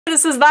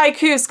This is Thy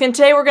Kusk, and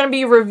today we're going to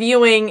be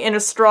reviewing an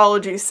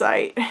astrology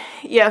site.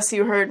 Yes,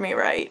 you heard me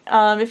right.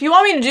 If you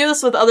want me to do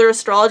this with other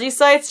astrology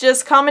sites,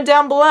 just comment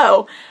down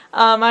below.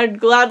 I'd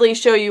gladly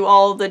show you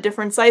all the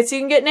different sites you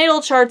can get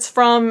natal charts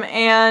from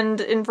and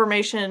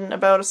information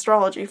about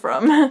astrology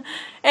from.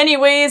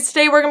 Anyways,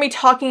 today we're going to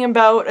be talking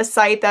about a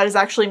site that is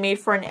actually made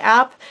for an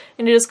app,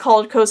 and it is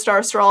called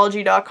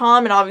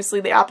CostarAstrology.com, and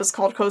obviously the app is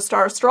called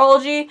Costar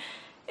Astrology.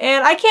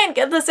 And I can't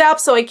get this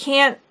app, so I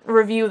can't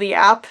review the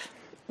app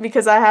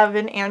because I have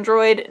an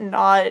Android,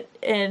 not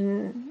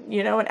an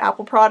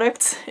Apple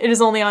product. It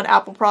is only on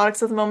Apple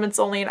products at the moment. It's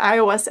only an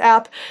iOS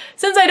app.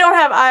 Since I don't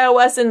have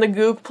iOS in the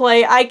Google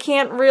Play, I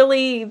can't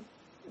really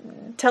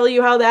tell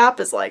you how the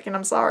app is like, and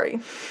I'm sorry.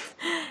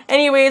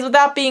 Anyways, with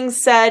that being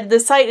said, the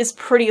site is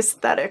pretty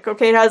aesthetic,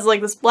 okay? It has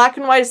like this black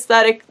and white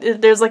aesthetic.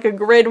 There's like a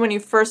grid when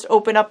you first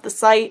open up the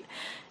site.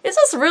 It's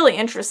just really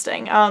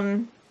interesting.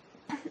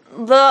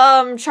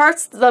 The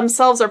charts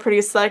themselves are pretty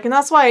aesthetic, and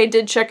that's why I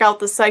did check out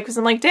the site, because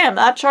I'm like, damn,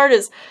 that chart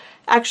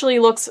actually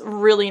looks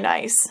really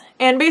nice.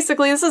 And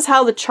basically, this is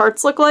how the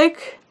charts look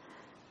like.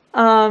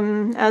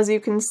 As you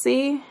can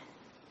see,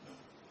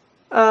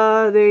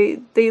 they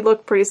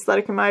look pretty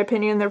aesthetic in my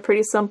opinion. They're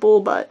pretty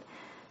simple, but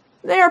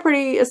they are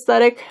pretty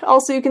aesthetic.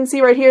 Also, you can see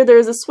right here,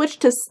 there's a switch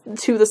to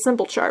the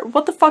Cymbal chart.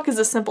 What the fuck is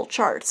a Cymbal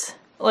chart?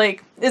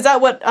 Like, is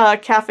that what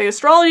Cafe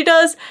Astrology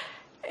does?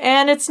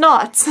 And it's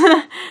not.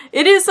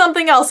 It is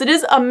something else. It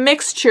is a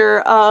mixture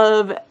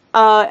of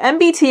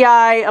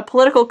MBTI, a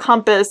political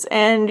compass,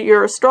 and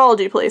your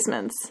astrology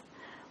placements.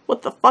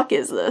 What the fuck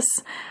is this?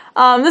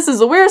 This is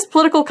the weirdest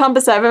political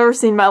compass I've ever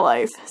seen in my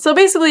life. So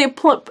basically,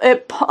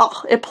 it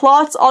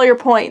plots all your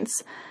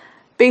points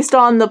based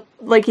on the,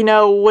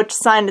 which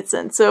sign it's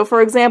in. So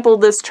for example,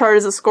 this chart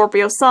is a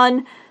Scorpio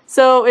sun.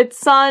 So its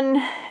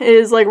sun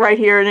is like right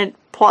here, and it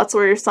plots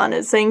where your sun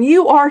is, saying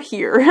you are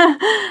here.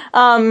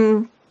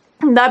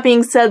 That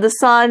being said, the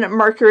Sun,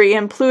 Mercury,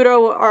 and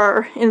Pluto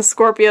are in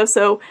Scorpio,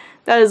 so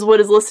that is what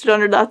is listed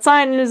under that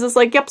sign, and it's just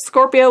like, yep,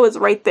 Scorpio is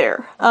right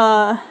there.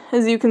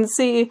 As you can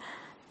see,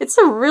 it's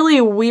a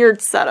really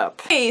weird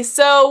setup. Okay,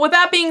 so with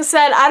that being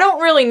said, I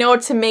don't really know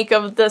what to make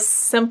of this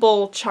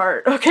simple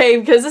chart, okay,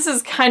 because this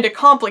is kind of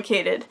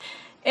complicated.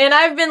 And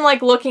I've been,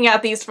 looking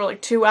at these for,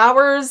 2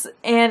 hours,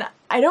 and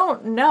I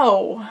don't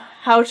know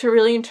how to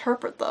really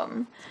interpret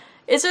them.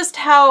 It's just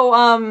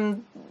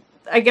how,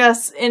 I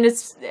guess in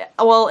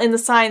the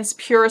sign's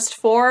purest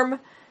form,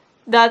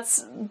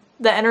 that's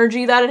the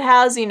energy that it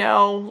has,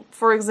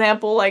 for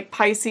example,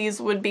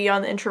 Pisces would be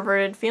on the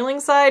introverted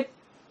feeling side,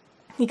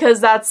 because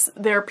that's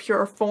their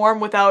pure form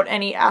without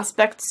any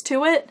aspects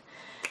to it.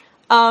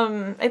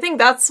 I think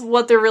that's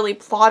what they're really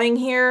plotting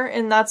here,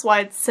 and that's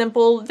why it's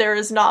simple. There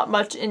is not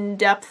much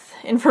in-depth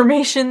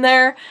information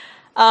there.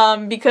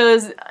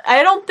 Because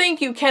I don't think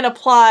you can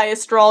apply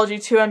astrology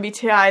to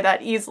MBTI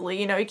that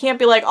easily. You can't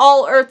be like,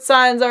 all earth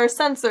signs are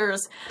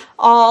sensors,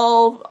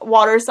 all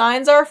water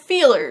signs are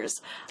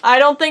feelers. I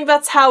don't think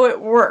that's how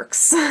it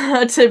works,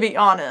 to be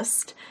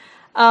honest.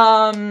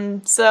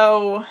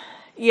 So,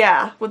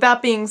 yeah, with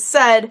that being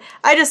said,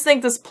 I just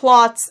think this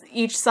plots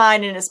each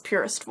sign in its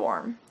purest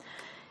form.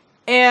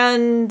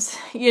 And,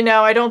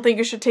 I don't think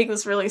you should take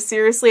this really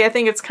seriously. I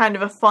think it's kind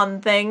of a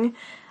fun thing.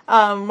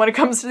 When it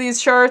comes to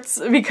these charts,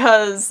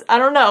 because, I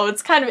don't know,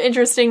 it's kind of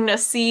interesting to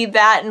see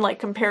that and,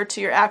 compare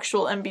to your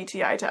actual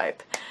MBTI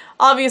type.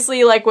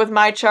 Obviously, with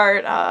my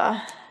chart,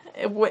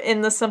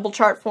 in the simple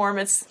chart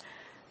form,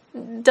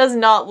 does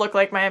not look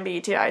like my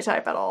MBTI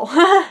type at all.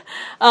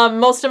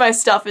 Most of my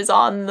stuff is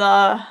on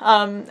the,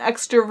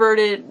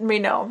 extroverted,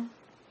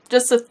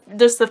 just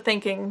the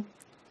thinking,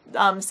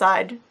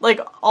 side.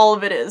 All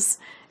of it is.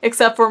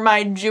 Except for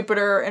my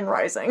Jupiter and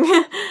rising.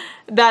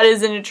 That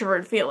is an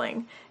introvert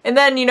feeling. And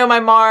then, my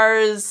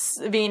Mars,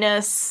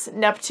 Venus,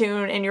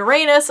 Neptune, and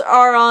Uranus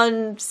are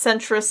on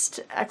centrist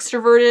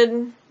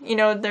extroverted.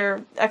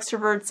 They're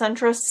extrovert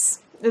centrists.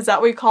 Is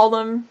that what you call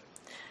them?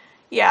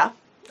 Yeah,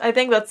 I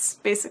think that's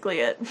basically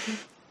it.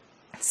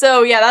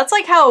 So yeah, that's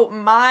how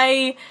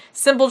my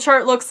simple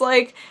chart looks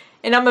like.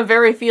 And I'm a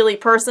very feely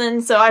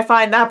person, so I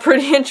find that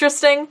pretty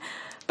interesting.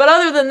 But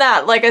other than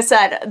that, like I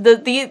said,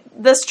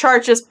 this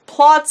chart just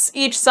plots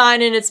each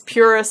sign in its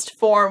purest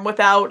form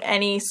without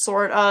any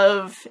sort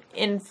of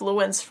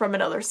influence from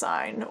another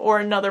sign or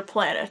another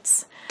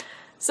planet.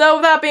 So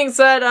with that being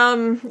said,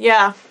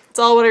 yeah, that's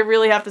all what I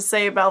really have to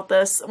say about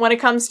this. When it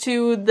comes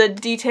to the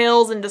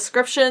details and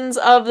descriptions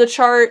of the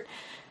chart,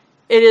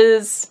 it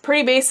is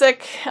pretty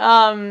basic.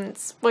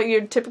 It's what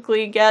you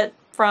typically get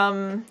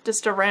from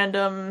just a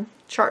random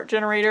chart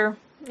generator.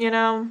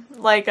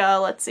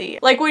 Let's see,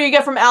 what you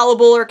get from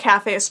Allable or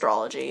Cafe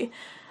Astrology.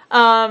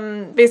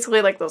 Basically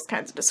those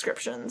kinds of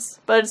descriptions.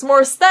 But it's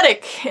more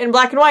aesthetic in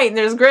black and white, and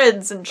there's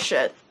grids and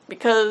shit,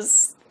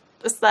 because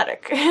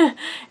aesthetic.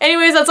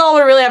 Anyways, that's all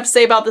I really have to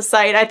say about the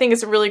site. I think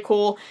it's really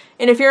cool,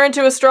 and if you're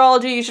into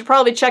astrology, you should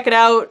probably check it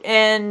out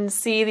and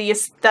see the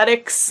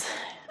aesthetics.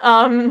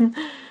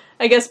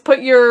 I guess put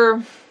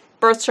your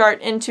birth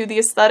chart into the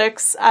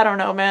aesthetics. I don't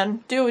know,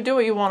 man. Do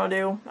what you want to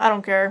do. I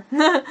don't care.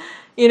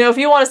 You know, if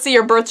you want to see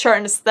your birth chart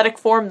in aesthetic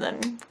form,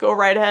 then go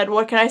right ahead.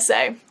 What can I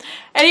say?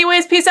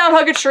 Anyways, peace out,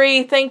 hug a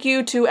tree. Thank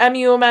you to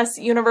MUMS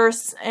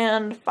Universe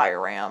and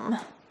Fire Ram.